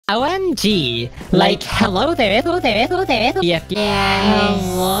OMG! Like, hello there, hello there, hello there, hello there.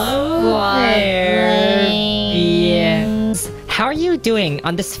 Hello there, BFs. How are you doing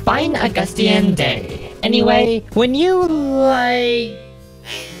on this fine Augustian day? Anyway, when you,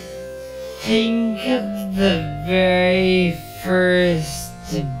 think of the very first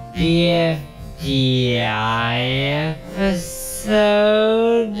BFDI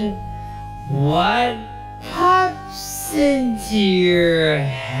episode, what pops into your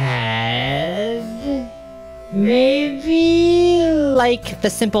head? Maybe like the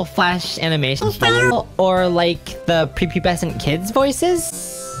simple Flash animation style, or like the prepubescent kids' voices?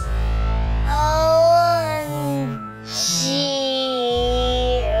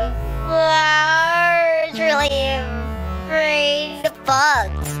 Flower's really afraid of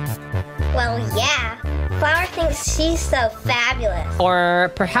bugs. Well, yeah. Flower thinks she's so fabulous.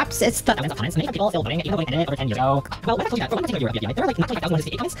 Or perhaps it's the comments many people still voting even though it ended over 10 years ago. Well, what I told you that for one particular BFDI, there are like not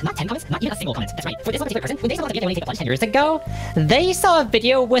 25,168 comments, not 10 comments, not even a single comment. That's right. For this one particular person, when they saw the BFDI only take a bunch 10 years ago, they saw a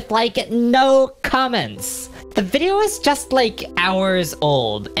video with like no comments. The video was just like hours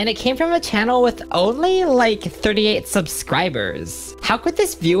old, and it came from a channel with only like 38 subscribers. How could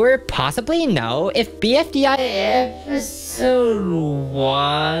this viewer possibly know if BFDI episode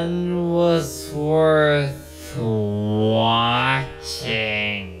 1 was worth watching?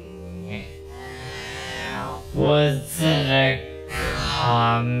 Was it a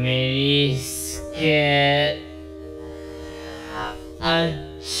comedy skit? A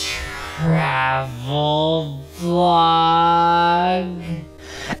travel vlog?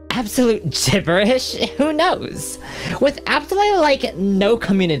 Absolute gibberish? Who knows? With absolutely like no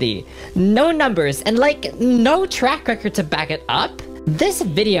community, no numbers, and like no track record to back it up, this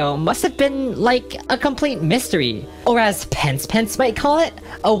video must have been like a complete mystery, or as Pence might call it,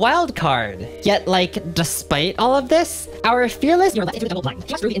 a wild card. Yet like, despite all of this, our fearless you're left into a double blind.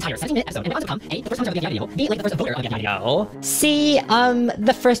 He watched through the entire 17-minute episode and went on to become A, the first commenter of the video, B, like the first voter of the video, C,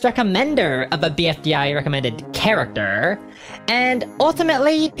 the first recommender of a BFDI recommended character, and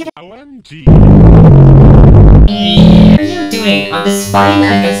ultimately, OMG. what are you doing on this fine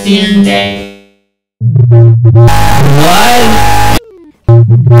Augustian day? What?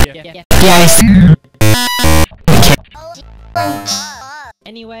 Yes.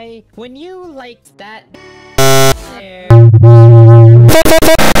 Anyway, when you liked that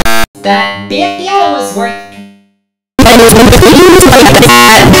BFDI was worth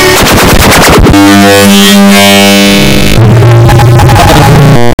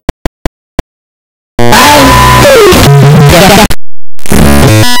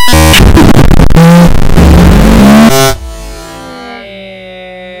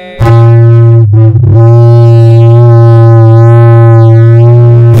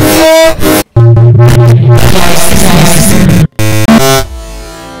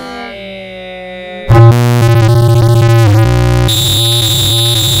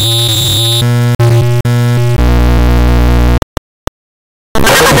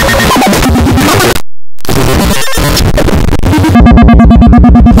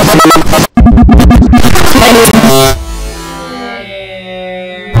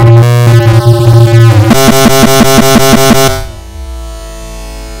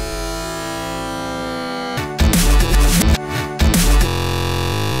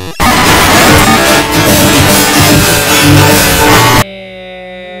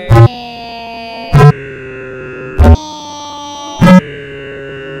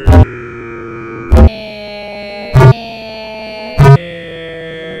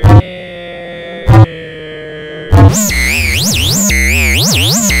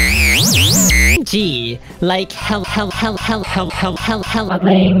G, like hellings.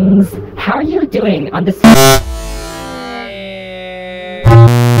 How are you doing on this?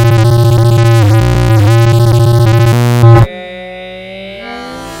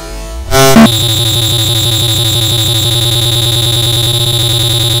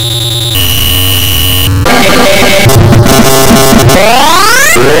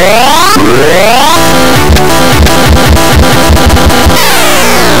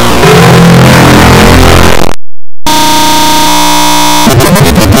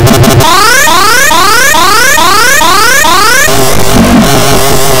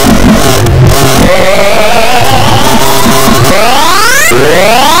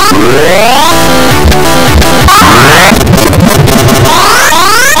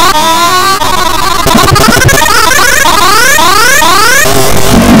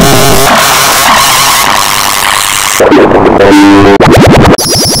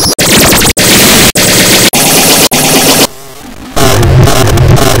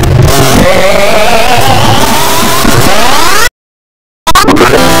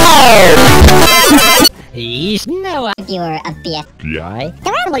 Yeesh, no, If you were a BF.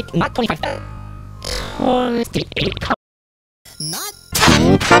 there are like not 25,000. 28 Not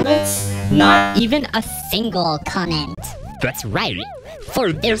 10 comments? Not even a single comment. That's right.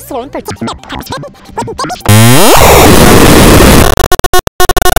 For their song